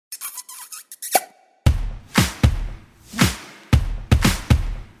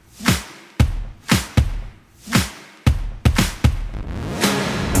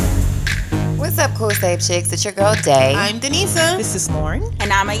What's up, Cool Saved Chicks? It's your girl, Day. I'm Denisa. This is Lauren.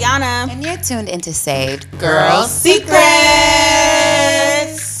 And I'm Ayana. And you're tuned into Saved Girl Secrets.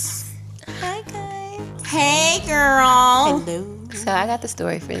 Hi, guys. Hey, girl. Hello. So I got the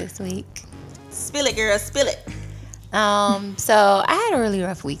story for this week. Spill it, girl. Spill it. So I had a really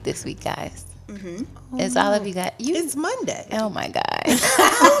rough week this week, guys. It's all of you got you. It's Monday. Oh my God.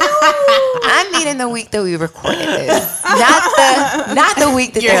 I mean in the week that we recorded this. Not the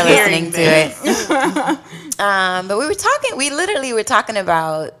week that they're listening to it. But we literally were talking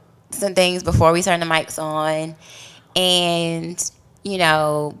about some things before we turned the mics on. And, you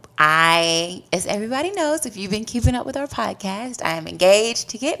know, as everybody knows, if you've been keeping up with our podcast, I am engaged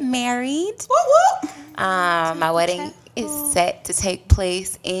to get married. Whoop, whoop. My wedding is set to take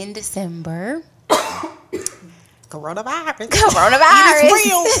place in December. Coronavirus. Coronavirus.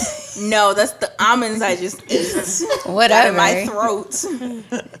 It's real. No, that's the almonds I just ate. Whatever. In my throat.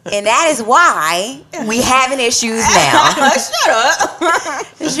 And that is why we having issues now. Shut up.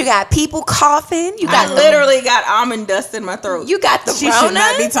 'Cause you got people coughing. You I got literally got almond dust in my throat. You got the She should Rona.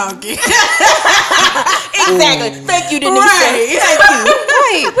 not be talking. Exactly. Thank you, Denise. Right.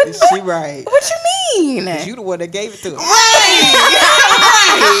 Thank you. Right. She right. What you mean? You the one that gave it to her.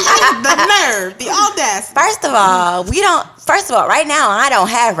 The nerve, the audacity. First of all, right now I don't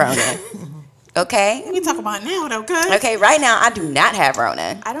have Rona. Okay? We talk about it now, though, cuz. Okay, right now I do not have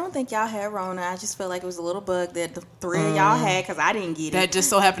Rona. I don't think y'all had Rona. I just feel like it was a little bug that the three of y'all had because I didn't get it. That just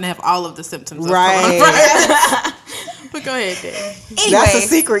so happened to have all of the symptoms. Right. Of coronavirus. But go ahead, Dad. Anyway, That's a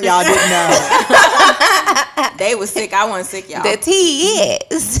secret y'all didn't know. They was sick. I wasn't sick, y'all. the tea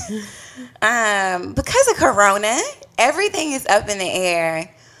is because of Corona, everything is up in the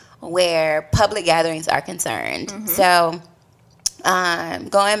air where public gatherings are concerned. So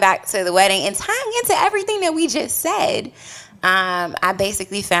going back to the wedding and tying into everything that we just said, I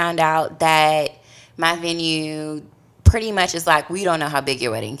basically found out that my venue pretty much is like, we don't know how big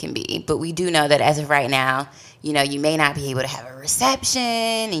your wedding can be, but we do know that as of right now, you know, you may not be able to have a reception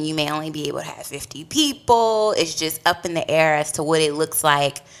and you may only be able to have 50 people. It's just up in the air as to what it looks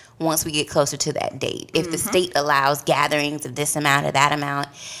like once we get closer to that date. If the state allows gatherings of this amount or that amount.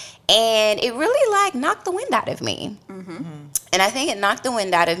 And it really knocked the wind out of me. And I think it knocked the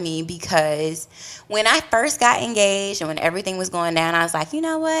wind out of me because when I first got engaged and when everything was going down, I was like, you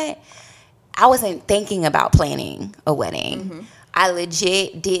know what? I wasn't thinking about planning a wedding. I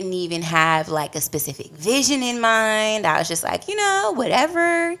legit didn't even have like a specific vision in mind. I was just like, you know,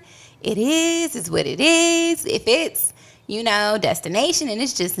 whatever it is what it is. If it's, you know, destination and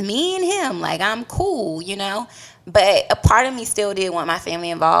it's just me and him, like I'm cool, you know. But a part of me still did want my family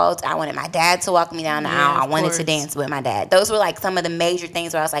involved. I wanted my dad to walk me down the aisle. I wanted to dance with my dad. Those were like some of the major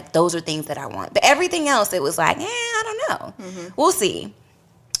things where I was like, those are things that I want. But everything else, it was like, I don't know. We'll see.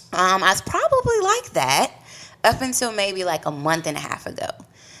 I was probably like that up until maybe like a month and a half ago.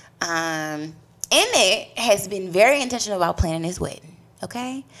 Emmett has been very intentional about planning his wedding,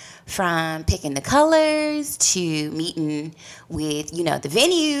 okay? From picking the colors to meeting with, you know, the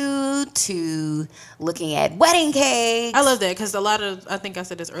venue to looking at wedding cakes. I love that because I think I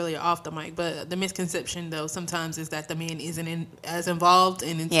said this earlier off the mic, but the misconception though sometimes is that the man isn't as involved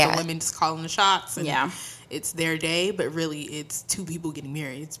and it's the women just calling the shots. And it's their day, but really it's two people getting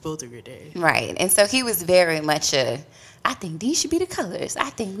married. It's both of your days. Right. And so he was very much I think these should be the colors. I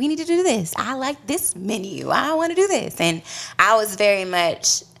think we need to do this. I like this menu. I want to do this. And I was very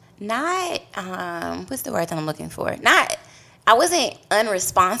much not, what's the word that I'm looking for? I wasn't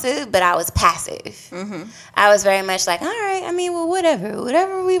unresponsive, but I was passive. I was very much like, all right, I mean, well,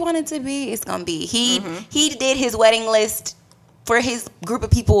 whatever we want it to be, it's going to be. He did his wedding list for his group of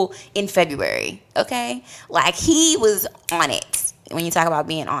people in February, okay? Like, he was on it when you talk about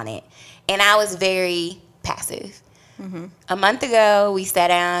being on it. And I was very passive. A month ago, we sat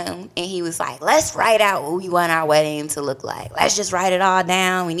down and he was like, let's write out what we want our wedding to look like. Let's just write it all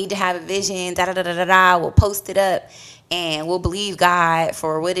down. We need to have a vision, da-da-da-da-da. We'll post it up and we'll believe God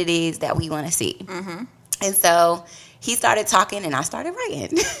for what it is that we want to see. And so he started talking and I started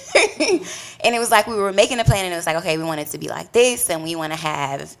writing. And it was like we were making a plan and it was like, okay, we want it to be like this and we want to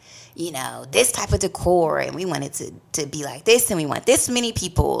have, you know, this type of decor and we want it to be like this and we want this many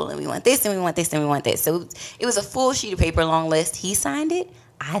people and we want this and we want this and we want this. So it was a full sheet of paper, long list. He signed it.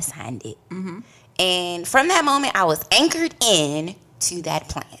 I signed it. And from that moment, I was anchored in to that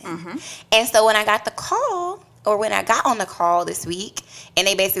plan. And so when I got on the call this week and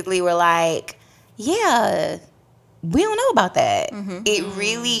they basically were like, yeah, we don't know about that. It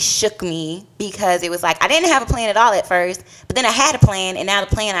really shook me because it was like I didn't have a plan at all at first, but then I had a plan, and now the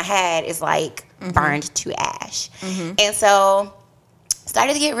plan I had is like burned to ash. And so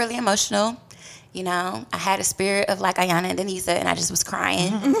started to get really emotional. You know, I had a spirit of like Ayana and Denisa, and I just was crying.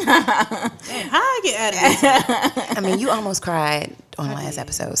 Damn, how I get out of this? I mean, you almost cried on the last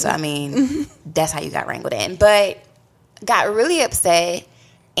episode, so I mean, that's how you got wrangled in. But got really upset,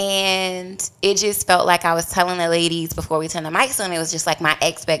 and it just felt like I was telling the ladies before we turned the mics on, it was just like my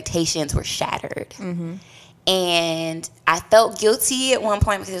expectations were shattered. Mm-hmm. And I felt guilty at one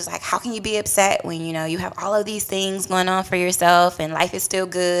point because it was like, how can you be upset when, you know, you have all of these things going on for yourself and life is still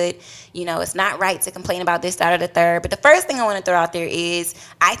good? You know, it's not right to complain about this, that, or the third. But the first thing I want to throw out there is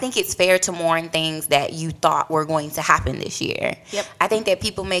I think it's fair to mourn things that you thought were going to happen this year. Yep. I think that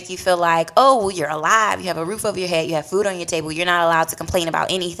people make you feel like, oh, well, you're alive. You have a roof over your head. You have food on your table. You're not allowed to complain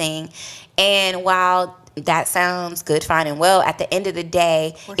about anything. And while that sounds good, fine, and well, at the end of the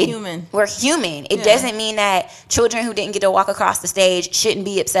day, we're human. We're human. It doesn't mean that children who didn't get to walk across the stage shouldn't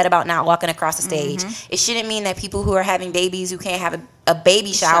be upset about not walking across the stage. Mm-hmm. It shouldn't mean that people who are having babies who can't have a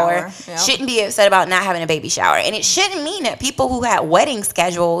baby shower shouldn't be upset about not having a baby shower. And it shouldn't mean that people who had weddings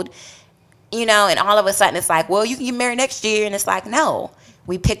scheduled, you know, and all of a sudden it's like, well, you can get married next year. And it's like, no,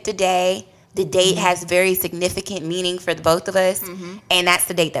 we picked a day. The date has very significant meaning for the both of us, and that's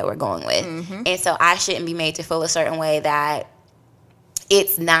the date that we're going with. Mm-hmm. And so I shouldn't be made to feel a certain way that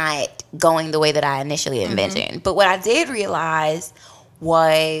it's not going the way that I initially envisioned. Mm-hmm. But what I did realize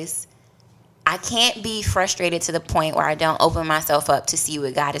was I can't be frustrated to the point where I don't open myself up to see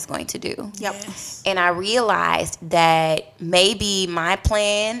what God is going to do. Yep. Yes. And I realized that maybe my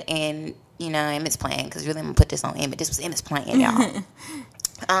plan and, you know, Emmett's plan, because really I'm going to put this on Emmett. This was Emmett's plan,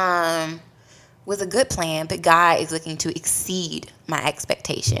 y'all. Was a good plan, but God is looking to exceed my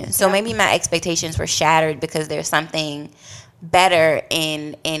expectations. So maybe my expectations were shattered because there's something better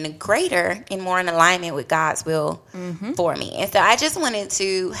and greater and more in alignment with God's will for me. And so I just wanted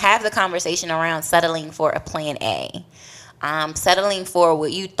to have the conversation around settling for a plan A. Settling for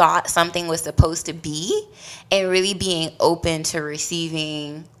what you thought something was supposed to be and really being open to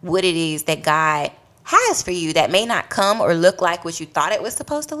receiving what it is that God has for you that may not come or look like what you thought it was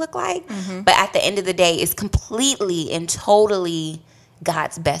supposed to look like, but at the end of the day, it's completely and totally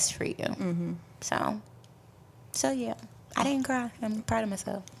God's best for you. So yeah, I didn't cry. I'm proud of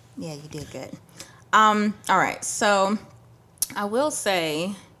myself. Yeah, you did good. All right, so I will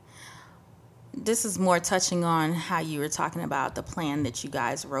say this is more touching on how you were talking about the plan that you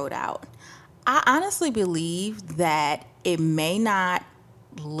guys wrote out. I honestly believe that it may not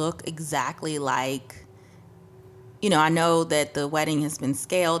look exactly like, you know, I know that the wedding has been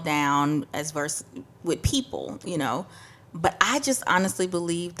scaled down as versus with people, you know, but I just honestly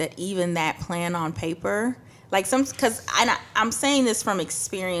believe that even that plan on paper, like because I'm saying this from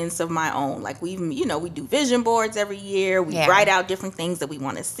experience of my own, like we do vision boards every year, we write out different things that we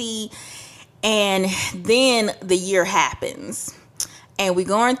want to see, and then the year happens. And we're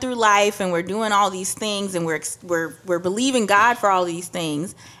going through life and we're doing all these things and we're believing God for all these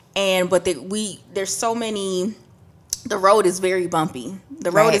things. But there's so many, the road is very bumpy.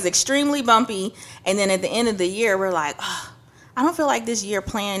 The road is extremely bumpy. And then at the end of the year, we're like, oh, I don't feel like this year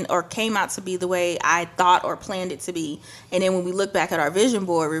planned or came out to be the way I thought or planned it to be. And then when we look back at our vision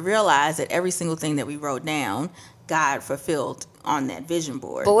board, we realize that every single thing that we wrote down, God fulfilled on that vision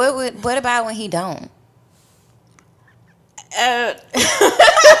board. But what about when he don't? I'm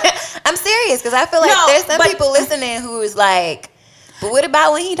serious because I feel like there's some people listening who is like, but what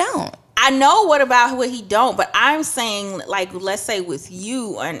about when he don't? I know what he don't, but I'm saying, like, let's say with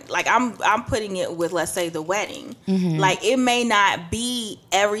you, and like I'm putting it with, let's say, the wedding. Mm-hmm. Like, it may not be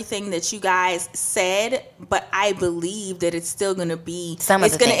everything that you guys said, but I believe that it's still going to be, it's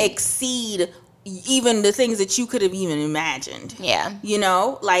going to exceed even the things that you could have even imagined. Yeah. You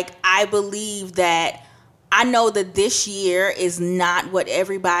know, like, I believe that, I know that this year is not what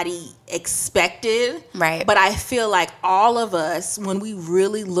everybody expected. Right. But I feel like all of us, when we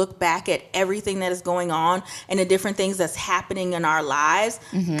really look back at everything that is going on and the different things that's happening in our lives,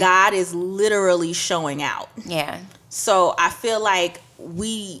 God is literally showing out. Yeah. So I feel like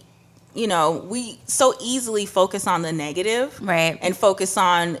we so easily focus on the negative. Right. And focus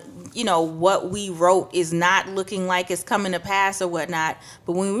on, what we wrote is not looking like it's coming to pass or whatnot.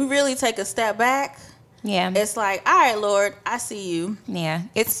 But when we really take a step back, it's like, all right, Lord, I see you. Yeah.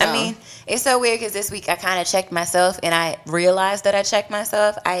 It's so weird because this week I kind of checked myself and I realized that I checked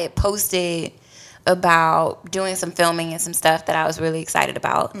myself. I had posted about doing some filming and some stuff that I was really excited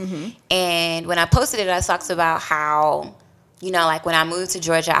about. Mm-hmm. And when I posted it, I talked about how, like when I moved to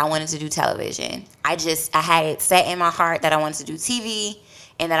Georgia, I wanted to do television. I had it set in my heart that I wanted to do TV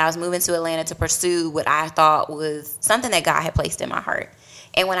and that I was moving to Atlanta to pursue what I thought was something that God had placed in my heart.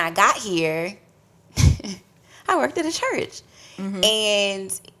 And when I got here, I worked at a church. Mm-hmm.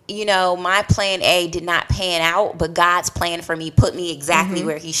 And you know, my plan A did not pan out, but God's plan for me put me exactly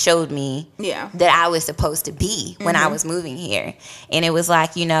where he showed me that I was supposed to be when I was moving here. And it was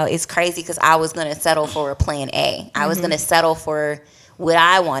like, you know, it's crazy because I was going to settle for a plan A. I was going to settle for what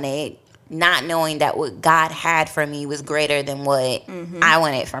I wanted, not knowing that what God had for me was greater than what I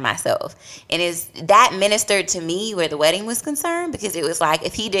wanted for myself. And that ministered to me where the wedding was concerned, because it was like,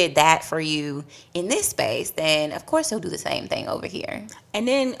 if he did that for you in this space, then of course he'll do the same thing over here. And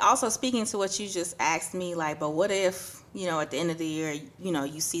then also speaking to what you just asked me, like, but what if, you know, at the end of the year, you know,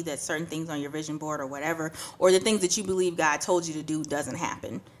 you see that certain things on your vision board or whatever, or the things that you believe God told you to do doesn't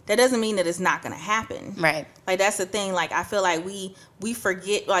happen. That doesn't mean that it's not going to happen. Right. Like, that's the thing. Like, I feel like we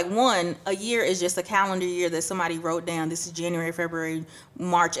forget, like, one, a year is just a calendar year that somebody wrote down. This is January, February,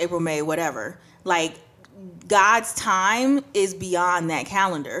 March, April, May, whatever. Like, God's time is beyond that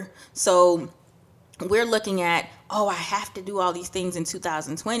calendar. So we're looking at, oh, I have to do all these things in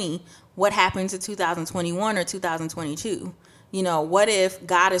 2020. What happens in 2021 or 2022? You know, what if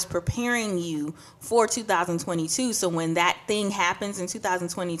God is preparing you for 2022? So when that thing happens in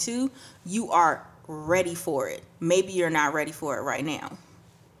 2022, you are ready for it. Maybe you're not ready for it right now.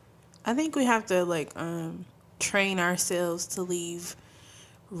 I think we have to train ourselves to leave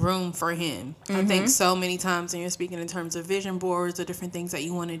room for him. I think so many times when you're speaking in terms of vision boards or different things that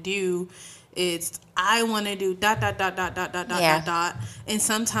you want to do, it's I want to do ... And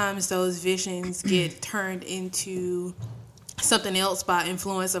sometimes those visions get turned into something else by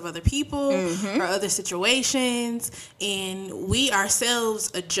influence of other people or other situations, and we ourselves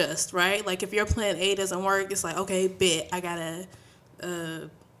adjust, right? Like if your plan A doesn't work, it's like, okay, bet I got a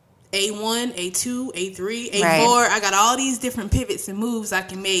A1, A2, A3, A4. Right. I got all these different pivots and moves I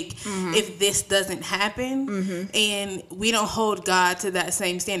can make if this doesn't happen. And we don't hold God to that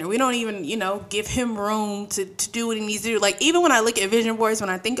same standard. We don't even, give him room to do what he needs to do. Like, even when I look at vision boards, when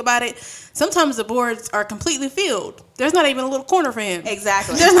I think about it, sometimes the boards are completely filled. There's not even a little corner for him.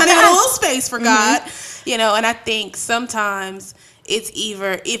 Exactly. There's not even a little space for God. And I think sometimes it's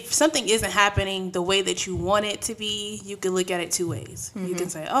either, if something isn't happening the way that you want it to be, you can look at it two ways. You can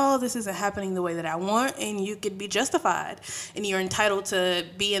say, oh, this isn't happening the way that I want, and you could be justified. And you're entitled to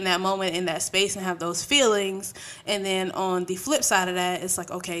be in that moment, in that space, and have those feelings. And then on the flip side of that, it's like,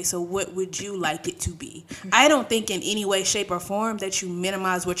 okay, so what would you like it to be? I don't think in any way, shape, or form that you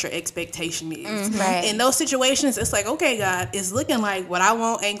minimize what your expectation is. Right. In those situations, it's like, okay, God, it's looking like what I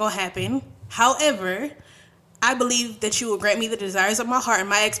want ain't gonna happen. However, I believe that you will grant me the desires of my heart, and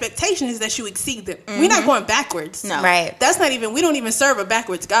my expectation is that you exceed them. We're not going backwards. No. Right. We don't even serve a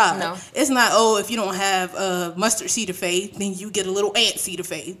backwards God. No. It's not, if you don't have a mustard seed of faith, then you get a little ant seed of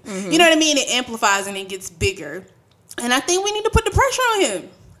faith. You know what I mean? It amplifies and it gets bigger. And I think we need to put the pressure on him.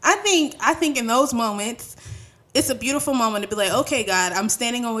 I think in those moments, it's a beautiful moment to be like, okay, God, I'm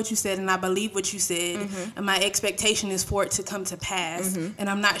standing on what you said, and I believe what you said, and my expectation is for it to come to pass, and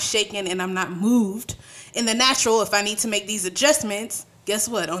I'm not shaken and I'm not moved. In the natural, if I need to make these adjustments, guess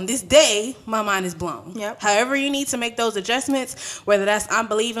what? On this day, my mind is blown. Yep. However you need to make those adjustments, whether that's I'm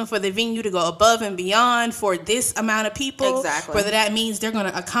believing for the venue to go above and beyond for this amount of people, Exactly. whether that means they're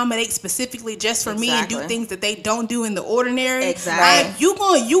going to accommodate specifically just for me and do things that they don't do in the ordinary. Exactly.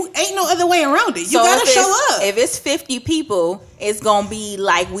 You ain't no other way around it. You So got to show up. If it's 50 people, it's going to be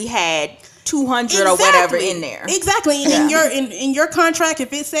like we had 200 or whatever in there. Exactly. And in your contract,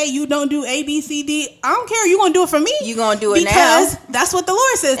 if it say you don't do A, B, C, D, I don't care. You're going to do it for me. You're going to do it because now. that's what the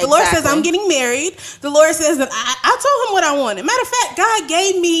Lord says. The Lord says I'm getting married. The Lord says that I told him what I wanted. Matter of fact, God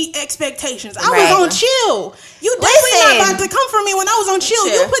gave me expectations. I was on chill. You definitely not about to come for me when I was on chill.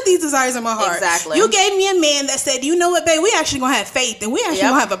 You put these desires in my heart. Exactly. You gave me a man that said, you know what, babe, we actually going to have faith, and we actually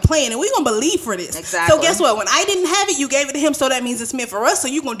going to have a plan, and we going to believe for this. Exactly. So guess what? When I didn't have it, you gave it to him, so that means it's meant for us. So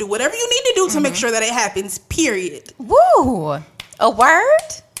you're going to do whatever you need to do to make sure that it happens, period. Woo! A word?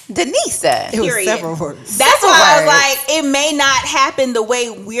 Denisa. It was Period. several words. That's why I was like, it may not happen the way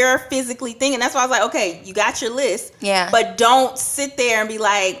we're physically thinking. That's why I was like, okay, you got your list. Yeah. But don't sit there and be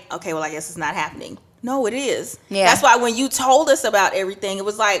like, okay, well, I guess it's not happening. No, it is. Yeah. That's why when you told us about everything, it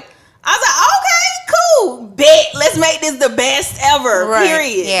was like, I was like, okay, cool. Bet. Let's make this the best ever. Right.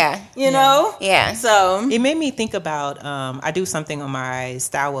 Period. Yeah. You know? Yeah. So It made me think about, I do something on my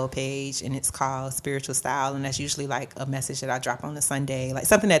Stylewell page, and it's called Spiritual Style, and that's usually like a message that I drop on a Sunday, like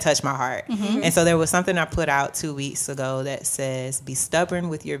something that touched my heart. And so there was something I put out 2 weeks ago that says, be stubborn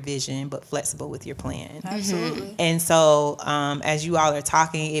with your vision, but flexible with your plan. Absolutely. And so as you all are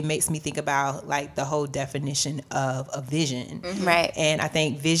talking, it makes me think about like the whole definition of a vision. Right. And I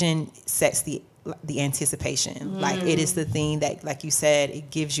think vision sets the the anticipation. Like it is the thing that, like you said,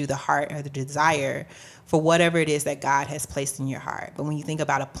 it gives you the heart or the desire for whatever it is that God has placed in your heart. But when you think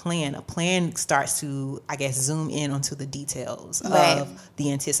about a plan starts to, I guess, zoom in onto the details of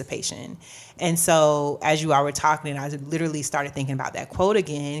the anticipation. And so as you all were talking, I literally started thinking about that quote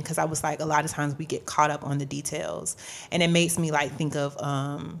again, because I was like, a lot of times we get caught up on the details. And it makes me like think of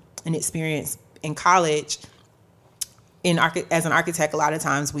an experience in college. As an architect, a lot of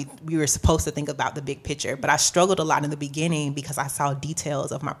times we were supposed to think about the big picture, but I struggled a lot in the beginning because I saw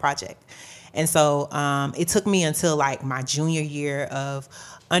details of my project. And so it took me until like my junior year of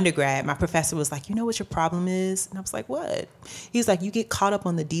undergrad. My professor was like, you know what your problem is? And I was like, what? He was like, you get caught up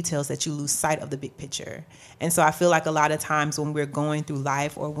on the details that you lose sight of the big picture. And so I feel like a lot of times when we're going through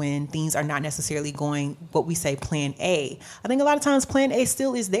life or when things are not necessarily going what we say plan A, I think a lot of times plan A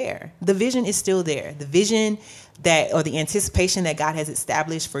still is there. The vision is still there. The vision that, or the anticipation that God has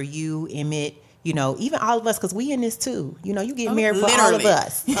established for you, Emmett, you know, even all of us, because we in this too. You know, you get married for all of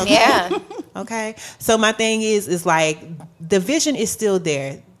us. Okay? Yeah. Okay. So my thing is like the vision is still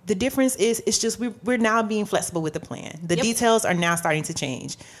there. The difference is it's just we're now being flexible with the plan. The details are now starting to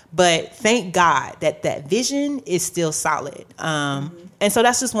change. But thank God that vision is still solid. And so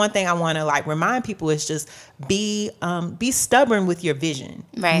that's just one thing I want to like remind people is just be stubborn with your vision.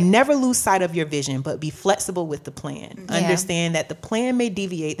 Right. Never lose sight of your vision, but be flexible with the plan. Yeah. Understand that the plan may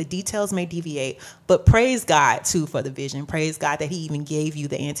deviate, the details may deviate, but praise God too for the vision. Praise God that He even gave you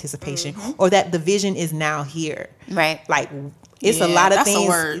the anticipation or that the vision is now here. Right. Like it's a lot of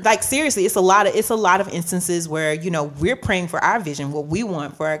things. Like seriously, it's a lot of instances where, you know, we're praying for our vision, what we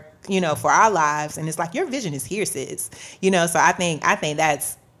want for, you know, for our lives, and it's like your vision is here, sis. You know, so I think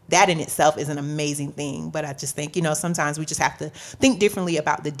that in itself is an amazing thing. But I just think, you know, sometimes we just have to think differently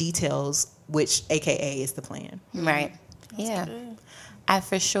about the details, which AKA is the plan. Right. Yeah. I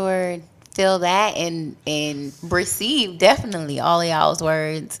for sure feel that and receive definitely all of y'all's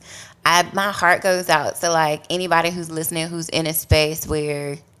words. My heart goes out to like anybody who's listening who's in a space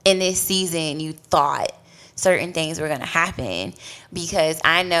where in this season you thought certain things were going to happen, because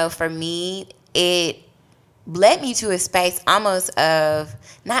I know for me it led me to a space almost of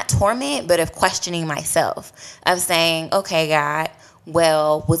not torment but of questioning myself, of saying, okay, God,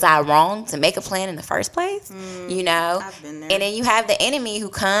 well, was I wrong to make a plan in the first place? You know? I've been there. And then you have the enemy who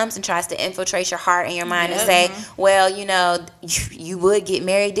comes and tries to infiltrate your heart and your mind and say, well, you know, you would get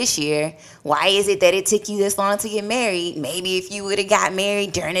married this year. Why is it that it took you this long to get married? Maybe if you would have got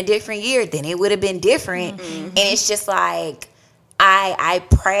married during a different year, then it would have been different. And it's just like, I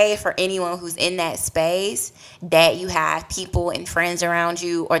pray for anyone who's in that space that you have people and friends around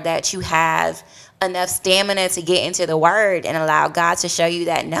you, or that you have enough stamina to get into the word and allow God to show you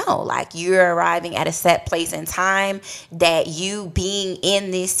that no, like you're arriving at a set place in time, that you being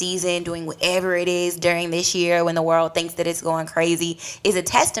in this season, doing whatever it is during this year when the world thinks that it's going crazy, is a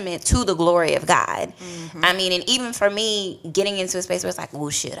testament to the glory of God. I mean, and even for me, getting into a space where it's like, well,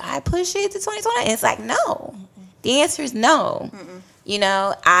 should I push it to 2020? And it's like, no. The answer is no. You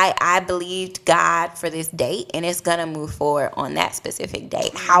know, I believed God for this date, and it's going to move forward on that specific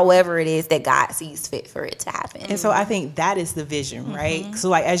date, however it is that God sees fit for it to happen. And so I think that is the vision, right? So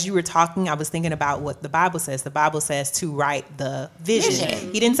like as you were talking, I was thinking about what the Bible says. The Bible says to write the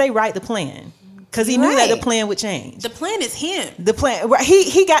vision. He didn't say write the plan, because he knew that the plan would change. The plan is him. The plan, right?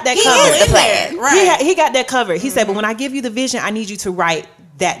 He got that covered. He is the plan. Right. He got that covered. He said, but when I give you the vision, I need you to write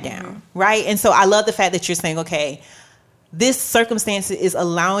that down, right? And so I love the fact that you're saying, okay, this circumstance is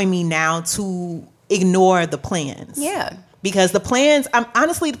allowing me now to ignore the plans. Yeah. Because the plans,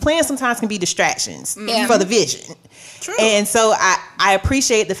 honestly, the plans sometimes can be distractions for the vision. True. And so I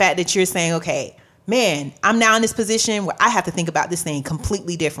appreciate the fact that you're saying, okay, man, I'm now in this position where I have to think about this thing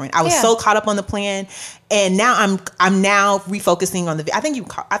completely different. I was so caught up on the plan, and now I'm now refocusing on the. I think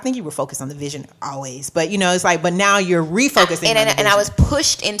you were focused on the vision always, but you know, it's like, but now you're refocusing. on the vision. And I was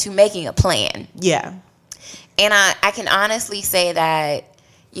pushed into making a plan. Yeah. And I can honestly say that,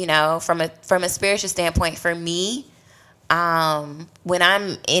 you know, from a spiritual standpoint, for me, when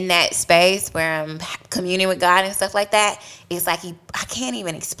I'm in that space where I'm communing with God and stuff like that, it's like I can't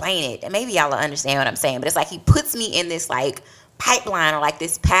even explain it. And maybe y'all will understand what I'm saying, but it's like he puts me in this like pipeline or like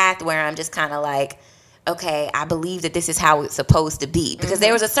this path where I'm just kind of like, okay, I believe that this is how it's supposed to be. Because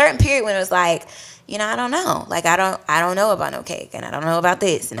there was a certain period when it was like, you know, I don't know. Like, I don't know about no cake, and I don't know about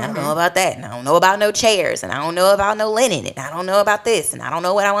this, and I don't know about that, and I don't know about no chairs, and I don't know about no linen, and I don't know about this, and I don't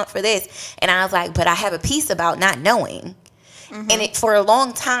know what I want for this. And I was like, but I have a peace about not knowing. And for a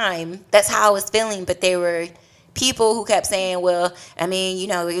long time, that's how I was feeling. But there were people who kept saying, well, I mean, you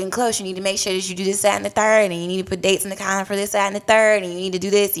know, we're getting close. You need to make sure that you do this, that, and the third. And you need to put dates in the calendar for this, that, and the third. And you need to do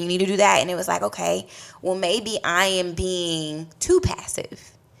this, and you need to do that. And it was like, okay, well, maybe I am being too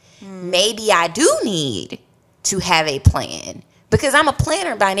passive. Maybe I do need to have a plan. Because I'm a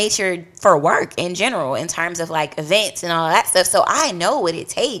planner by nature for work in general, in terms of like events and all that stuff. So I know what it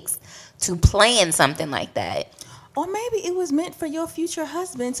takes to plan something like that. Or maybe it was meant for your future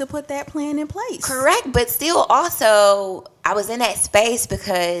husband to put that plan in place. Correct. But still also, I was in that space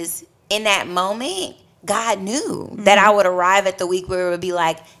because in that moment, God knew that I would arrive at the week where it would be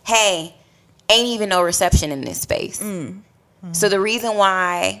like, hey, ain't even no reception in this space. So the reason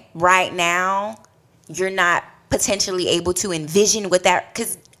why right now you're not potentially able to envision what that,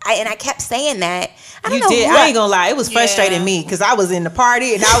 because I kept saying that. I ain't gonna lie. It was frustrating me because I was in the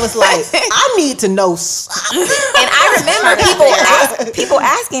party and I was like, I need to know something. And I remember people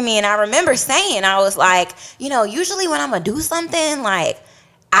asking me, and I remember saying, I was like, you know, usually when I'm gonna do something, like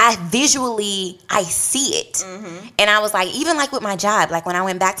I see it. And I was like, even like with my job, like when I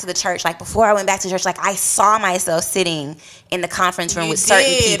went back to the church, like before I went back to church, like I saw myself sitting in the conference room with certain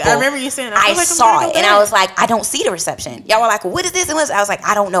people. I remember you saying, I saw it, and I was like, I don't see the reception. Y'all were like, well, what is this? And I was like,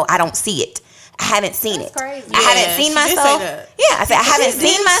 I don't know. I don't see it. I haven't seen it. Crazy. I haven't seen myself. Yeah, I said I haven't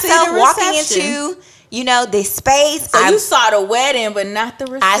seen myself walking into, you know, this space. So you saw the wedding, but not the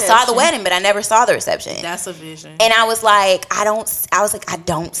reception. I saw the wedding, but I never saw the reception. That's a vision. And I was like, I don't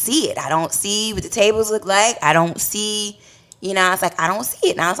see it. I don't see what the tables look like. I don't see, you know, I was like, I don't see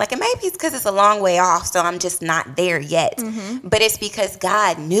it. And I was like, and maybe it's because it's a long way off, so I'm just not there yet. But it's because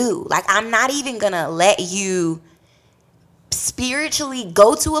God knew. Like, I'm not even going to let you spiritually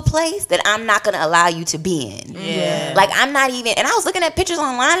go to a place that I'm not going to allow you to be in. Yeah. Like, I'm not even, and I was looking at pictures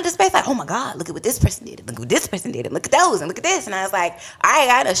online of this space, like, oh my God, look at what this person did. Look at what this person did. And look at those. And look at this. And I was like, all right,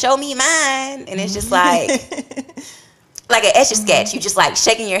 gotta show me mine. And it's just like, like an etch a sketch. You just like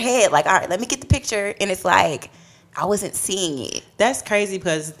shaking your head, like, all right, let me get the picture. And it's like, I wasn't seeing it. That's crazy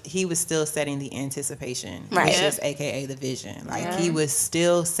because he was still setting the anticipation, right? Which is AKA the vision. Like he was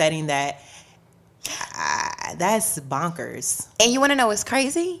still setting that. That's bonkers. And you want to know what's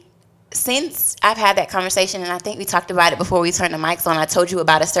crazy? Since I've had that conversation, and I think we talked about it before we turned the mics on, I told you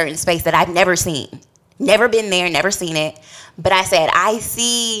about a certain space that I've never seen. Never been there, never seen it. But I said, I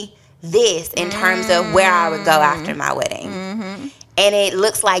see this in terms of where I would go after my wedding. And it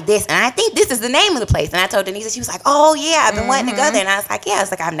looks like this. And I think this is the name of the place. And I told Denise, and she was like, oh, yeah, I've been wanting to go there. And I was like, yeah. I was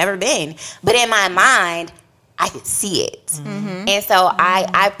like, I've never been. But in my mind, I could see it. And so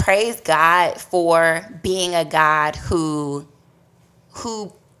I praise God for being a God who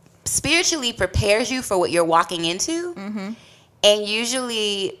spiritually prepares you for what you're walking into. And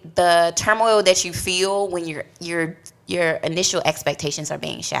usually the turmoil that you feel when your initial expectations are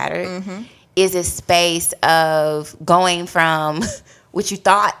being shattered is a space of going from what you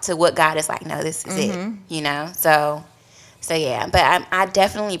thought to what God is like, no, this is it, you know? So yeah, but I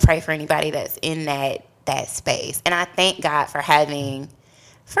definitely pray for anybody that's in that space. And I thank God for having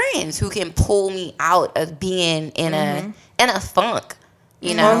friends who can pull me out of being in a funk,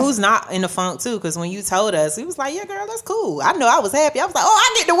 you know. Or who's not in the funk too, because when you told us, he was like, yeah, girl, that's cool. I know, I was happy. I was like, oh,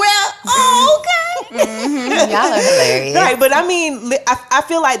 I get to wear, oh, okay. Y'all are hilarious. Right, but I mean, I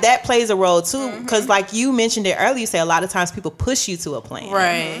feel like that plays a role too, because like you mentioned it earlier, you say a lot of times people push you to a plan.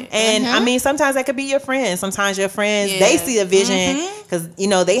 Right. And I mean, sometimes that could be your friends. Sometimes your friends, they see a vision because, you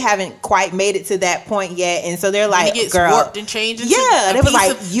know, they haven't quite made it to that point yet. And so they're like, girl. warped and changed. Yeah, they was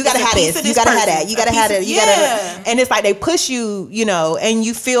like, you got to have this. You got to have that. You got to have that. You got to. And it's like they push you, you know, and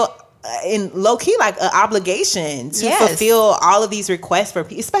you feel in low key like an obligation to fulfill all of these requests for,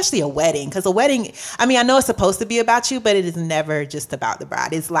 especially a wedding, because a wedding, I mean, I know it's supposed to be about you, but it is never just about the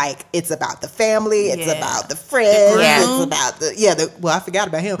bride. It's like it's about the family, it's about the friends, it's about the well, I forgot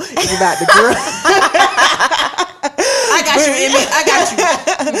about him. It's about the groom. I got you, Emmy. I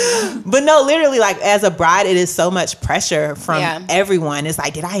got you. But no, literally, like as a bride, it is so much pressure from everyone. It's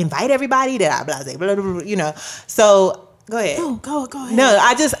like, did I invite everybody? Did I blah, blah, blah, blah, you know? So. Go ahead. Go ahead. No,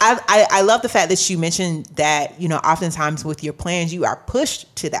 I love the fact that you mentioned that, you know, oftentimes with your plans, you are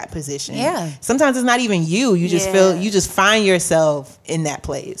pushed to that position. Yeah. Sometimes it's not even you. You just feel, you just find yourself in that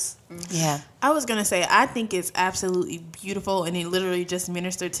place. Yeah. I was going to say, I think it's absolutely beautiful, and it literally just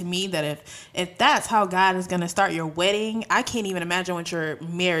ministered to me that if that's how God is going to start your wedding, I can't even imagine what your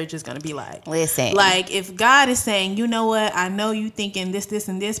marriage is going to be like. Listen. Like, if God is saying, you know what, I know you thinking this,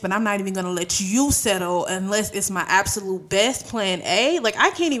 and this, but I'm not even going to let you settle unless it's my absolute best plan A. Like,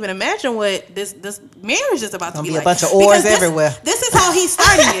 I can't even imagine what this marriage is about to be like. A bunch of oars everywhere. This is how he's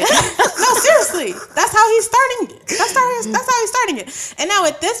starting it. No, seriously. That's how he's starting it. That's how he's starting it. And now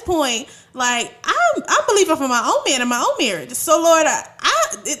at this point, Like, I'm believing for my own man and my own marriage. So, Lord,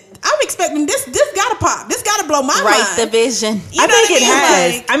 I'm expecting this gotta pop. This gotta blow my mind. Right, the vision. I think it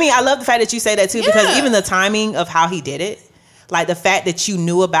has. Like, I mean, I love the fact that you say that too, because even the timing of how he did it, like the fact that you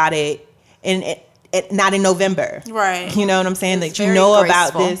knew about it not in November. Right. You know what I'm saying? That you know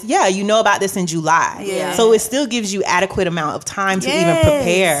about this. Yeah, you know about this in July. Yeah. So it still gives you adequate amount of time to even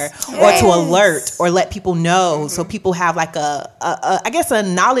prepare or to alert or let people know. So people have like I guess a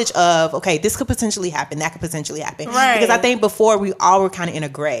knowledge of, okay, this could potentially happen, that could potentially happen. Right. Because I think before we all were kind of in a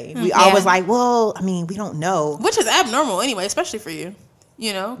gray. We all was like, well, I mean, we don't know. Which is abnormal anyway, especially for you.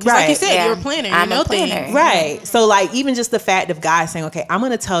 You know, because like you said, you're a planner. I'm a planner. Things. Right. So like even just the fact of guys saying, okay, I'm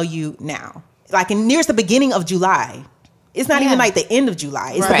going to tell you now. Like near the beginning of July. It's not even like the end of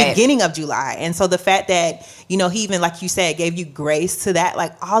July. It's the beginning of July. And so the fact that, you know, he even, like you said, gave you grace to that,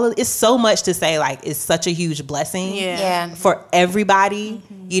 like it's so much to say, like, it's such a huge blessing for everybody.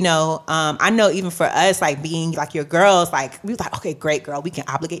 Mm-hmm. You know, I know even for us, like being like your girls, like we was like, okay, great girl, we can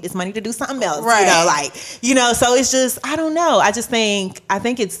obligate this money to do something else. Right. You know, like, you know, so it's just, I don't know. I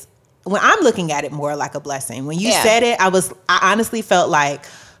think it's, when I'm looking at it more like a blessing. When you said it, I honestly felt like,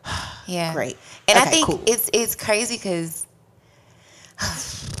 great. And I think it's crazy because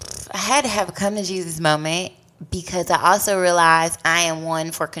I had to have a come to Jesus moment, because I also realized I am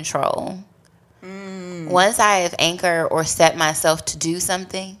one for control. Once I have anchored or set myself to do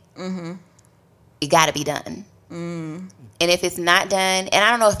something, it got to be done. And if it's not done, and I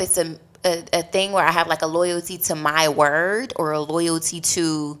don't know if it's a thing where I have like a loyalty to my word or a loyalty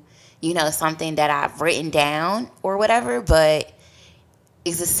to, you know, something that I've written down or whatever, but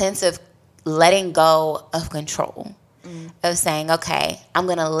it's a sense of letting go of control, of saying, okay, I'm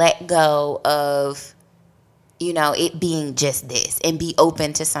going to let go of, you know, it being just this and be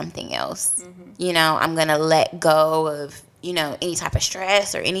open to something else. You know, I'm going to let go of, you know, any type of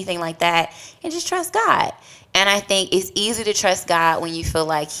stress or anything like that and just trust God. And I think it's easy to trust God when you feel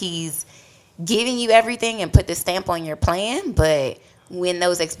like he's giving you everything and put the stamp on your plan, but when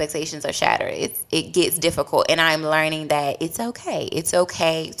those expectations are shattered, it gets difficult. And I'm learning that it's okay. It's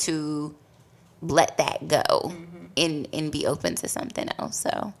okay to let that go and be open to something else.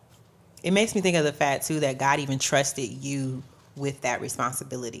 So it makes me think of the fact too that God even trusted you with that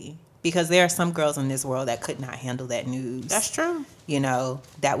responsibility, because there are some girls in this world that could not handle that news. That's true. You know,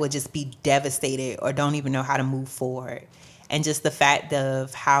 that would just be devastated or don't even know how to move forward. And just the fact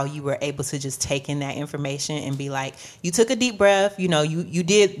of how you were able to just take in that information and be like, you took a deep breath, you know, you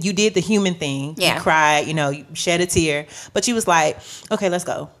did the human thing. Yeah. You cried, you know, you shed a tear, but you was like, okay, let's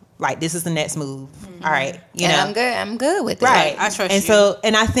go. Like, this is the next move. All right. You know, I'm good with it. Right. I trust and you. So,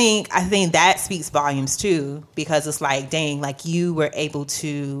 and I think that speaks volumes too, because it's like, dang, like you were able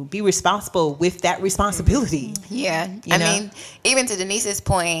to be responsible with that responsibility. Yeah. I mean, even to Denise's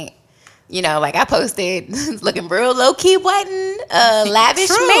point, you know, like I posted looking real low key wedding, lavish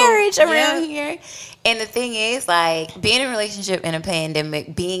marriage around here. And the thing is, like, being in a relationship in a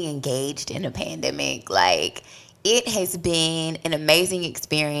pandemic, being engaged in a pandemic, like, it has been an amazing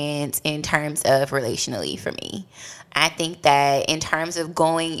experience in terms of relationally for me. I think that in terms of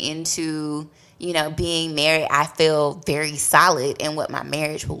going into, you know, being married, I feel very solid in what my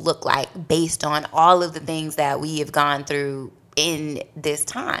marriage will look like based on all of the things that we have gone through in this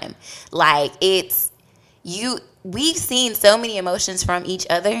time. Like, we've seen so many emotions from each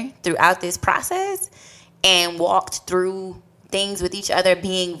other throughout this process and walked through things with each other,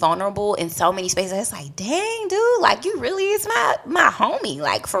 being vulnerable in so many spaces. It's like, dang, dude, like you really is my homie,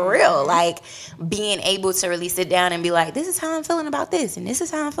 like for real. Like being able to really sit down and be like, this is how I'm feeling about this, and this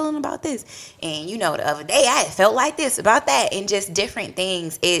is how I'm feeling about this. And you know, the other day I felt like this about that, and just different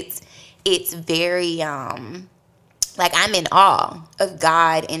things. It's very like I'm in awe of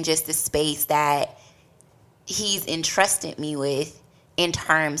God and just the space that he's entrusted me with in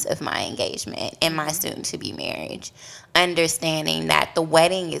terms of my engagement and my soon-to-be marriage. Understanding that the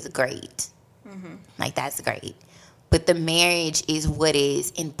wedding is great. Like, that's great. But the marriage is what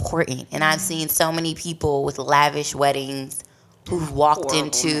is important. And I've seen so many people with lavish weddings who've walked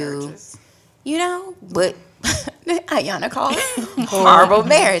into, marriages. You know, what Ayana calls horrible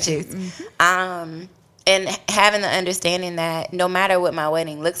marriages. And having the understanding that no matter what my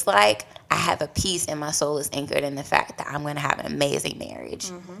wedding looks like, I have a peace and my soul is anchored in the fact that I'm going to have an amazing marriage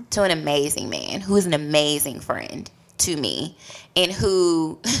to an amazing man who is an amazing friend to me and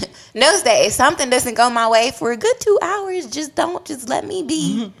who knows that if something doesn't go my way for a good 2 hours, just let me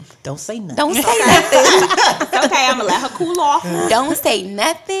be. Don't say nothing. Don't say nothing. It's okay, I'm going to let her cool off. Don't say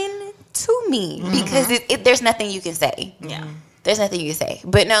nothing to me because there's nothing you can say. Yeah. there's nothing you can say.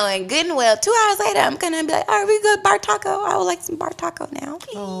 But knowing good and well, 2 hours later, I'm going to be like, all right, we good, Bar Taco. I would like some Bar Taco now,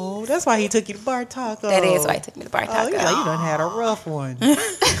 please. Oh, that's why he took you to Bar Taco. That is why he took me to Bar Taco. Oh, yeah, you done had a rough one. But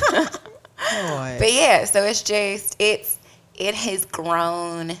yeah, so it's just, it has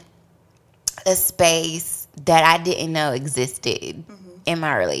grown a space that I didn't know existed in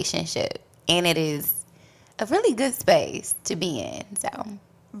my relationship. And it is a really good space to be in. So,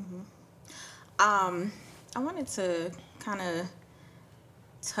 I wanted to kind of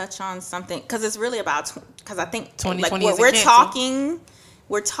touch on something because it's really about because I think 2020 like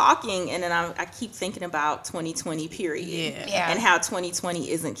we're talking, and then I keep thinking about 2020 period, and how 2020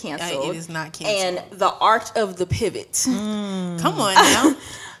 isn't canceled. It is not canceled. And the art of the pivot. Come on now.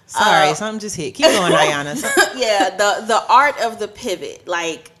 Sorry, something just hit. Keep going, Diana. Yeah, the art of the pivot.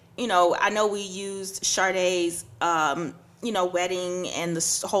 Like, you know, I know we used Sade's, wedding and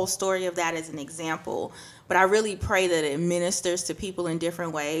the whole story of that as an example. But I really pray that it ministers to people in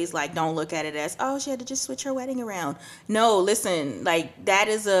different ways. Like, don't look at it as, oh, she had to just switch her wedding around. No, listen, like,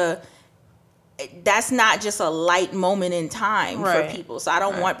 that's not just a light moment in time for people. So I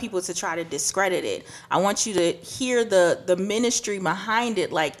don't want people to try to discredit it. I want you to hear the ministry behind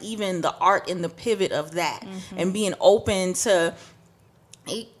it, like even the art and the pivot of that, and being open to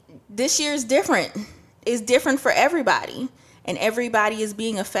this year is different. It's different for everybody. And everybody is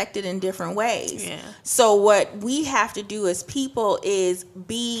being affected in different ways. Yeah. So what we have to do as people is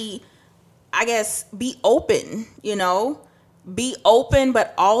be open, be open,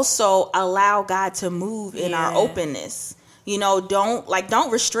 but also allow God to move in our openness.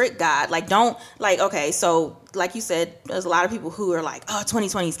 Don't restrict God. Okay, so like you said, there's a lot of people who are like, oh,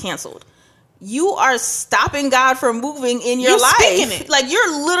 2020 is canceled. You are stopping God from moving in your life. Speaking it. Like,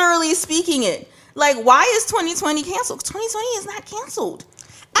 you're literally speaking it. Like, why is 2020 canceled? 2020 is not canceled.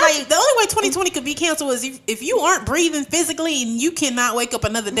 Like, the only way 2020 could be canceled is if you aren't breathing physically and you cannot wake up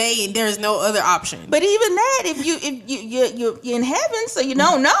another day and there's no other option. But even that, if you're in heaven, so you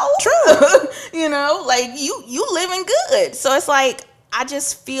don't know. True. You living good. So it's like, I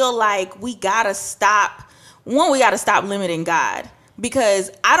just feel like we gotta stop limiting God. Because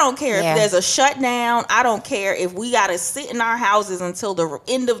I don't care if there's a shutdown. I don't care if we gotta sit in our houses until the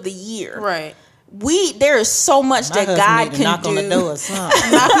end of the year. Right. There is so much that God can knock do. On the door or something.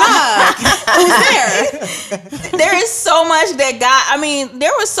 Who's there? There is so much that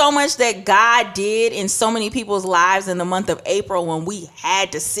there was so much that God did in so many people's lives in the month of April when we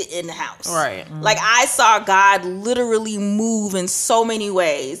had to sit in the house. Right. Like, I saw God literally move in so many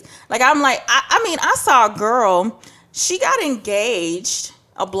ways. Like, I'm like, I saw a girl, she got engaged,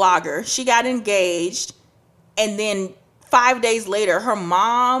 a blogger. She got engaged, and then 5 days later, her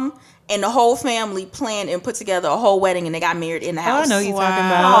mom and the whole family planned and put together a whole wedding, and they got married in the house. I know you're talking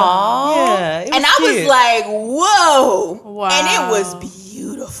about. Yeah, and I was like, whoa. Wow. And it was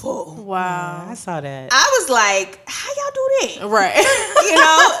beautiful. Wow. Yeah, I saw that. I was like, how y'all do that? Right.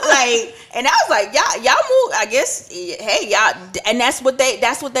 And I was like, y'all move, I guess, hey, y'all, and that's what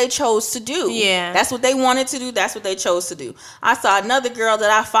they chose to do. Yeah. That's what they wanted to do. That's what they chose to do. I saw another girl that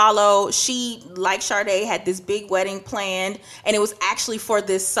I follow. She, like Sade, had this big wedding planned, and it was actually for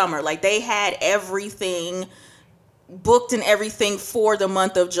this summer. Like, they had everything booked and everything for the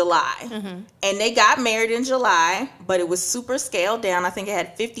month of July. And they got married in July, but it was super scaled down. I think it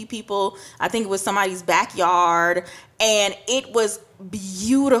had 50 people. I think it was somebody's backyard, and it was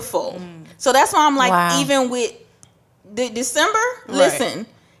beautiful. So that's why I'm like, even with the December, listen,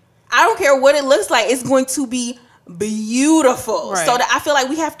 I don't care what it looks like, it's going to be beautiful. So that I feel like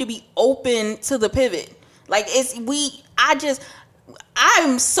we have to be open to the pivot. Like,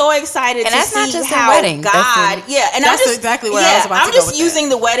 I'm so excited to see how wedding. God, that's exactly what I was about to go with. I'm just using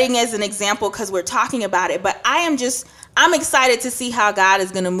the wedding as an example because we're talking about it, but I'm excited to see how God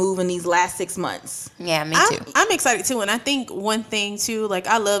is going to move in these last 6 months. Yeah, me too. I'm excited too, and I think one thing too, like,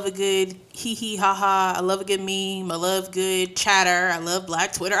 I love a good hee hee ha ha. I love a good meme. I love good chatter. I love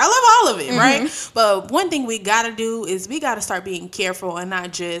Black Twitter. I love all of it, right? But one thing we gotta do is we gotta start being careful and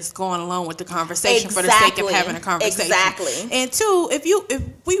not just going along with the conversation for the sake of having a conversation. Exactly. And two, if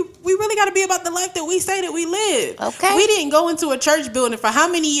we really gotta be about the life that we say that we live. Okay. We didn't go into a church building for how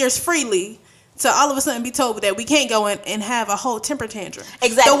many years freely to all of a sudden be told that we can't go in and have a whole temper tantrum.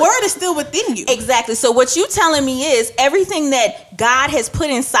 Exactly. The word is still within you. Exactly. So what you telling me is everything that God has put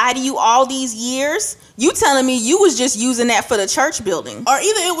inside of you all these years, You telling me you was just using that for the church building, or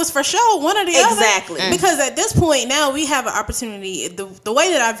either it was for show, one or the other. Exactly. Because at this point now we have an opportunity. The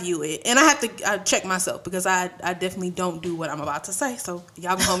way that I view it, and I have to check myself because I definitely don't do what I'm about to say. So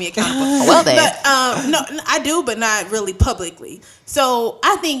y'all can hold me accountable. Well then, but, no, I do, but not really publicly. So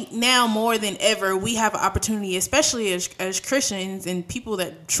I think now more than ever we have an opportunity, especially as Christians and people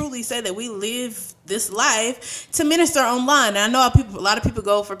that truly say that we live this life, to minister online. And I know a lot of people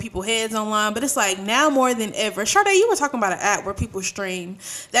go for people's heads online, but it's like now more than ever. Sade, you were talking about an app where people stream.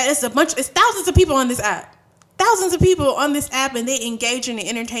 It's thousands of people on this app. Thousands of people on this app, and they engaging and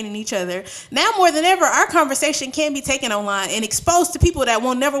entertaining each other. Now more than ever, our conversation can be taken online and exposed to people that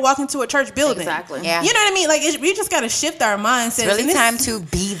will never walk into a church building. Exactly. Yeah. You know what I mean? Like, we just got to shift our mindset. it's really time to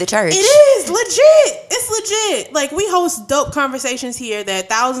be the church. It is legit. It's legit. Like, we host dope conversations here that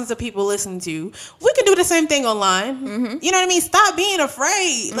thousands of people listen to. We can do the same thing online. Mm-hmm. You know what I mean? Stop being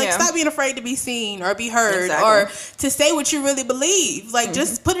afraid. Like, stop being afraid to be seen or be heard or to say what you really believe. Like,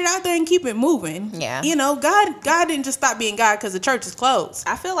 just put it out there and keep it moving. Yeah. You know, God didn't just stop being God because the church is closed.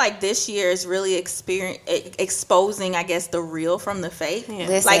 I feel like this year is really exposing, I guess, the real from the fake. Yeah.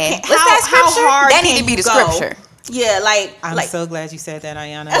 Listen, Like, how hard that need to be the scripture. Yeah, like I'm like, so glad you said that,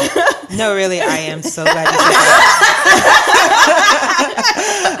 Ayana. No, really, I am so glad you said that.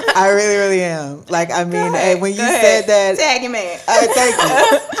 I really, really am. Like, I mean, when you said that, tag your man. thank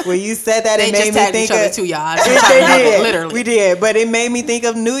you. When you said that, it made me think of too, y'all. Literally, we did, but it made me think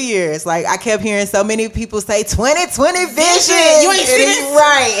of New Year's. Like, I kept hearing so many people say 2020 vision. You ain't see this?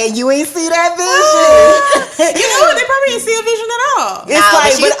 Right, and you ain't see that vision. You know what? They probably didn't see a vision at all.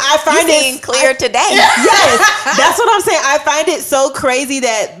 It's but I find it clear today. Yes. That's what I'm saying. I find it so crazy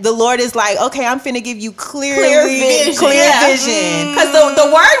that the Lord is like, okay, I'm finna give you clear vision. Because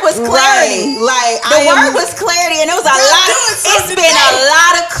the word was clarity. Right. Like, the word was clarity, and it was a lot. It's been a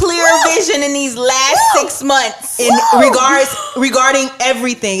lot of clear vision in these last 6 months in regarding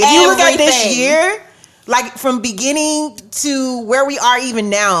everything. If you look at this year, like from beginning to where we are even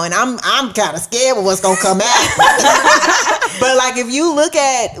now, and I'm kind of scared of what's gonna come out. But like, if you look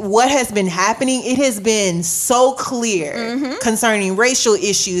at what has been happening, it has been so clear concerning racial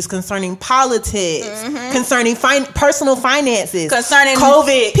issues, concerning politics, concerning personal finances, concerning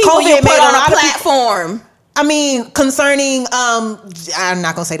COVID. People COVID you put made on a platform. I mean, concerning, I'm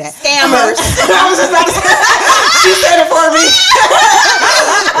not going to say that. Scammers. I was just about to say, she said it for me.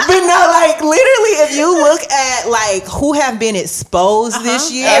 But no, like, literally, if you look at, like, who have been exposed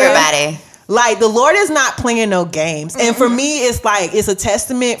this year. Everybody. Like, the Lord is not playing no games. And for me, it's like, it's a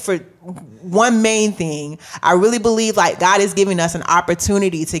testament for one main thing. I really believe, like, God is giving us an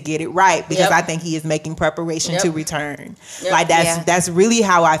opportunity to get it right, because I think he is making preparation to return. Like, that's really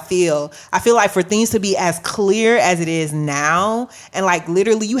how I feel. I feel like for things to be as clear as it is now, and like,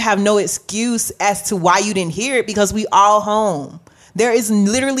 literally, you have no excuse as to why you didn't hear it, because we all home. There is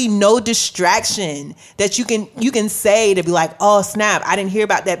literally no distraction that you can say to be like, oh snap, I didn't hear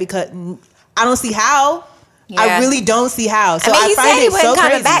about that, because I don't see how. Yeah. I really don't see how. So I he find said he it wasn't so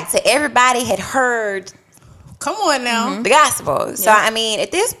coming crazy. back to everybody had heard. Come on now, the gospel. So I mean,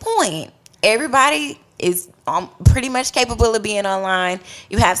 at this point, everybody is pretty much capable of being online.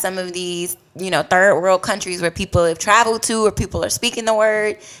 You have some of these, third world countries where people have traveled to, or people are speaking the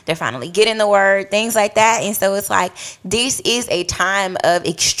word. They're finally getting the word, things like that. And so it's like, this is a time of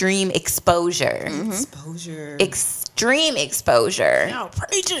extreme exposure. Extreme exposure. No,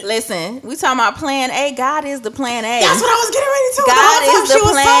 preach it. Listen, we talking about plan A. God is the plan A. That's what I was getting ready to. God is the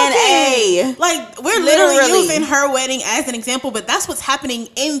plan A. Like, we're literally using her wedding as an example, but that's what's happening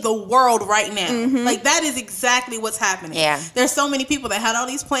in the world right now. Like, that is exactly what's happening. Yeah. There's so many people that had all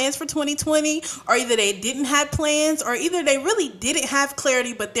these plans for 2020, or either they didn't have plans, or either they really didn't have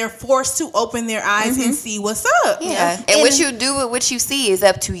clarity, but they're forced to open their eyes and see what's up. Yeah. And what you do with what you see is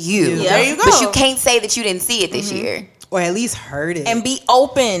up to you. Yeah. There you go. But you can't say that you didn't see it this year. Or at least heard it. And be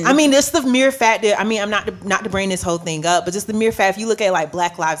open. I mean, just the mere fact that, I'm not to bring this whole thing up, but just the mere fact, if you look at like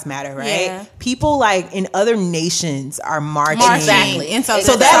Black Lives Matter, right? Yeah. People like in other nations are marching. Exactly. And so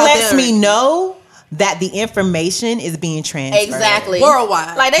that lets me know that the information is being transferred. Exactly.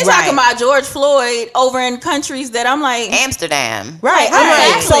 Worldwide. Like, they talking about George Floyd over in countries that I'm like... Amsterdam. Right.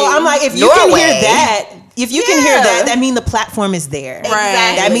 Exactly. So I'm like, if you can hear that, that mean the platform is there.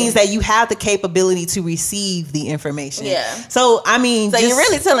 Exactly. That means that you have the capability to receive the information. Yeah. So I mean, so you're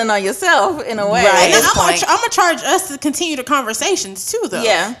really telling on yourself in a way. Right. And I'm gonna charge us to continue the conversations too, though.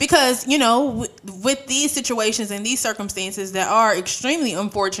 Yeah. Because with these situations and these circumstances that are extremely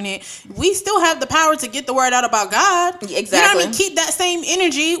unfortunate, we still have the power to get the word out about God. Exactly. You know what I mean? Keep that same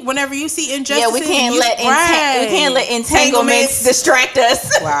energy whenever you see injustice. Yeah, we can't let entanglements distract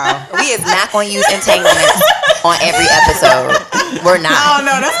us. Wow. We is not going to use entanglements on every episode. We're not. Oh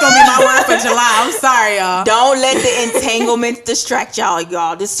no, that's gonna be my word for July. I'm sorry, y'all. Don't let the entanglements distract y'all.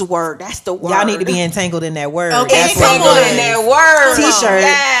 This is the word. That's the word. Y'all need to be entangled in that word. Okay, entangled in that word. T-shirt.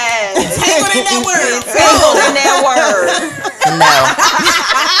 Yes. Entangled in that word. Entangled in that word. No.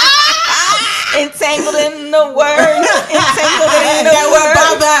 Entangled in the word. Entangled in the word.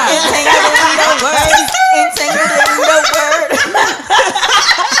 Entangled in the word. Entangled in the word.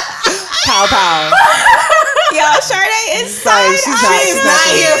 Pow pow. Y'all, Sade is Sorry, she's not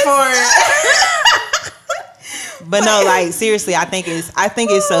here for it. But no, like seriously, I think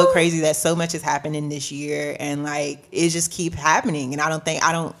it's so crazy that so much is happening this year, and like it just keep happening. And I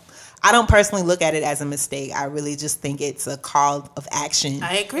don't personally look at it as a mistake. I really just think it's a call of action.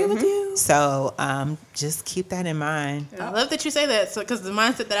 I agree with you. So just keep that in mind. I love that you say that. So, because the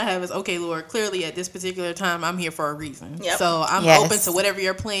mindset that I have is, okay, Lord, clearly at this particular time, I'm here for a reason. Yep. So I'm open to whatever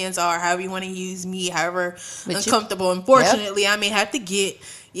your plans are, however you want to use me, however uncomfortable. Unfortunately, I may have to get,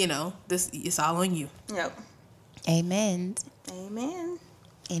 this. It's all on you. Yep. Amen. Amen.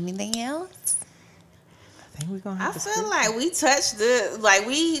 Anything else? I think we're gonna have I feel like we touched the Are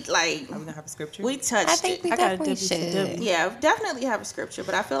we gonna have a scripture? we touched I think it. we definitely should. Yeah, definitely have a scripture,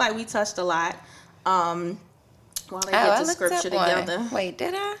 but I feel like we touched a lot. While they get the scripture together. Wait,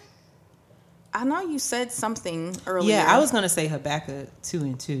 did I? I know you said something earlier. Yeah, I was gonna say Habakkuk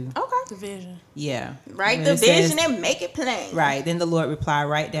 2:2. Okay. Division. Yeah. Write When the it says- vision and make it plain. Right. Then the Lord replied,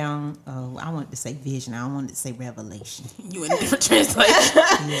 write down, I wanted to say vision. I wanted to say revelation. You in a different translation.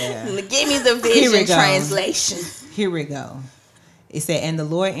 Yeah. Give me the Here we vision go. translation. Here we go. It said, and the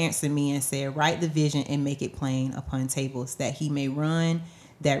Lord answered me and said, write the vision and make it plain upon tables that he may run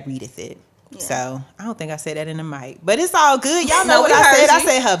that readeth it. Yeah. So I don't think I said that in the mic, but it's all good. Y'all know No, what we I heard said. you. I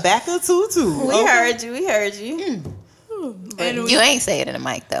said Habakkuk 2:2. We heard you. We heard you. You ain't say it in the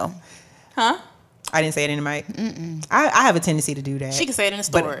mic though. Huh? I didn't say it in the mic. I have a tendency to do that. She can say it in a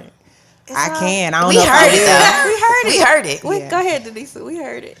story. I can. I don't We know if I heard it will. though. We heard it. Yeah. Go ahead, Denisa. We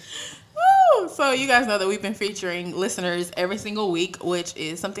heard it. Woo! So you guys know that we've been featuring listeners every single week, which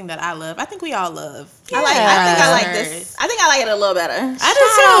is something that I love. I think we all love. I think I like this. I think I like it a little better. I do Shout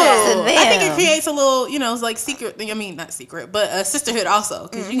too. out to I think it them. creates a little, it's like secret. I mean, not secret, but a sisterhood also,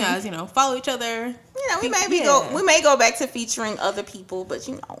 because you guys, follow each other. We may go back to featuring other people, but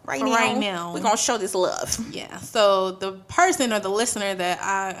right now we're gonna show this love. Yeah. So the person or the listener that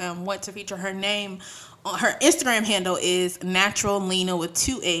I want to feature, her name, her Instagram handle is Natural Lena with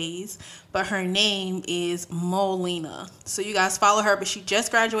 2 A's, but her name is Molina. So you guys follow her, but she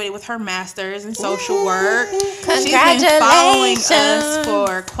just graduated with her master's in social work. She's been following us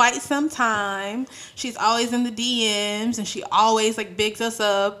for quite some time. She's always in the DMs, and she always bigs us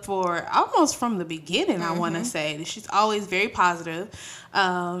up for almost from the beginning. I want to say she's always very positive.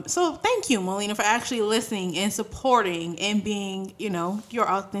 So thank you, Molina, for actually listening and supporting and being, your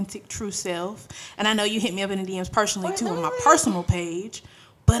authentic, true self. And I know you hit me up in the DMs personally too on my personal page.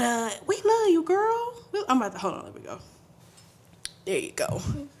 But we love you, girl. I'm about to hold on. There we go. There you go.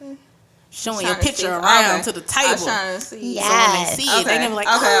 Showing your picture around to the table. I'm trying to see. Yes. So when they see it, they're gonna be like,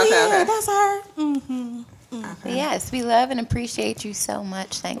 okay. that's her. Mm-hmm. But yes, we love and appreciate you so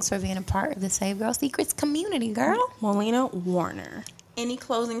much. Thanks for being a part of the Save Girl Secrets community, girl. Molina Warner. Any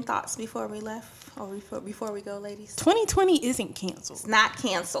closing thoughts before we left, or before we go, ladies? 2020 isn't canceled. It's not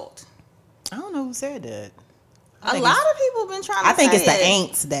canceled. I don't know who said that. A lot of people have been trying to say I think it's the it.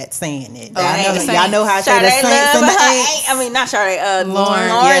 ain't that's saying it. The Y'all know how I say the Sade saints and the love her ain't. ain't. I mean, not Sade. Lauren.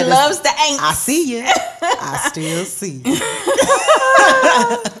 Lauren loves the ain't. I see you. I still see you.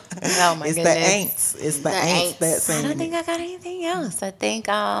 Oh my It's goodness. the ain'ts. It's the ain'ts that's I saying don't it. think I got anything else. I think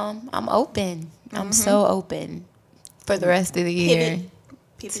I'm open. I'm so open for the rest of the year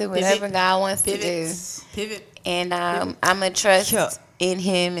to whatever God wants to do. Pivot. And I'm going to trust in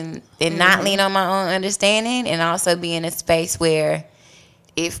him and not lean on my own understanding, and also be in a space where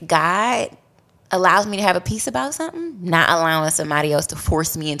if God allows me to have a peace about something, not allowing somebody else to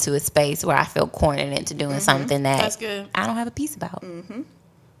force me into a space where I feel cornered into doing something that That's good. I don't have a peace about.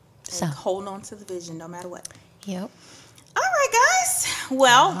 So, Hold on to the vision no matter what. yep. All right, guys.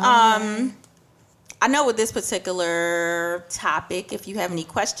 Well, I know with this particular topic, if you have any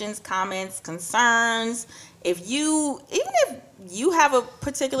questions, comments, concerns, even if you have a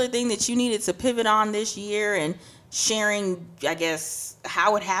particular thing that you needed to pivot on this year and sharing, I guess,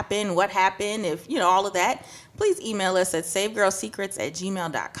 how it happened, what happened, if, all of that, please email us at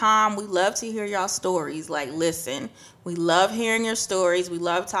savegirlsecrets@gmail.com. We love to hear y'all stories. Like, listen, we love hearing your stories. We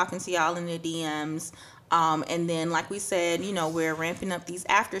love talking to y'all in the DMs. And then, like we said, we're ramping up these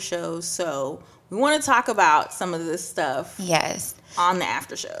after shows. So we want to talk about some of this stuff. Yes. On the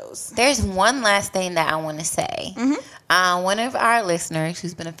after shows. There's one last thing that I want to say. One of our listeners,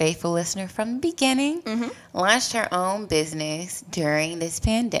 who's been a faithful listener from the beginning, launched her own business during this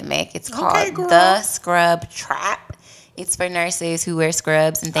pandemic. It's called The Scrub Trap. It's for nurses who wear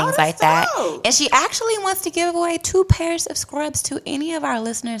scrubs and things like that. Dope. And she actually wants to give away 2 pairs of scrubs to any of our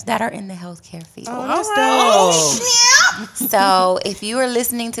listeners that are in the healthcare field. So if you are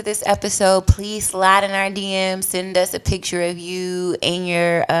listening to this episode, please slide in our DM, send us a picture of you and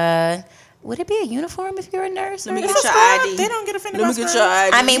your would it be a uniform if you're a nurse? Let me get your ID. They don't get offended by scrubs.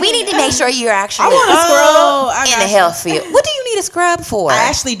 I mean, we need to make sure you're actually in the health field. What do you need a scrub for? I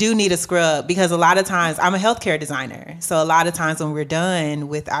actually do need a scrub because a lot of times I'm a healthcare designer. So a lot of times when we're done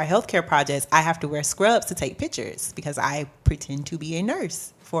with our healthcare projects, I have to wear scrubs to take pictures because I pretend to be a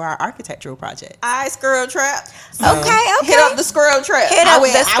nurse for our architectural project. Scrub trap. So, okay. Hit up the scrub trap. I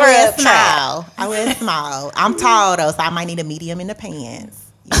wear small. I'm tall though, so I might need a medium in the pants.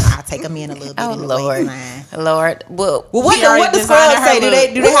 I'll take them in a little bit. Lord. Well, what the scrubs say? Do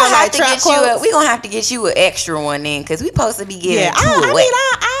they have like trap quotes? We're going to have to get you an extra one in because we're supposed to be getting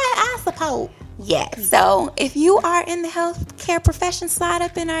I support. Yeah. So if you are in the healthcare profession, slide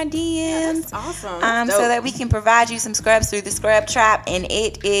up in our DMs. That's awesome. So that we can provide you some scrubs through the Scrub Trap. And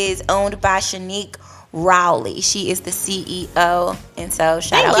it is owned by Shanique Rowley. She is the CEO. And so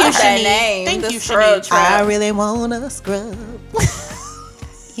shout out to her. Thank you, Shanique. I really want a scrub.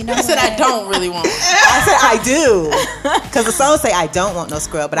 I said I don't really want one. I said I do. Because the song say I don't want no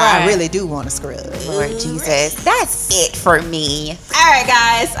scrub, but I really do want a scrub. Lord Jesus. That's it for me. All right,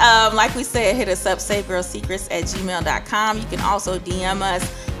 guys. Like we said, hit us up, savegirlsecrets@gmail.com. You can also DM us.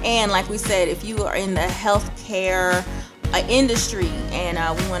 And like we said, if you are in the healthcare industry and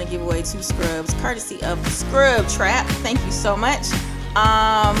we want to give away 2 scrubs courtesy of the Scrub Trap, thank you so much. We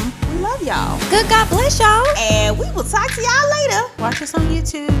love y'all. Good God bless y'all. And we will talk to y'all later. Watch us on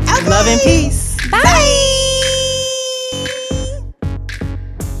YouTube. Okay. Love and peace. Bye.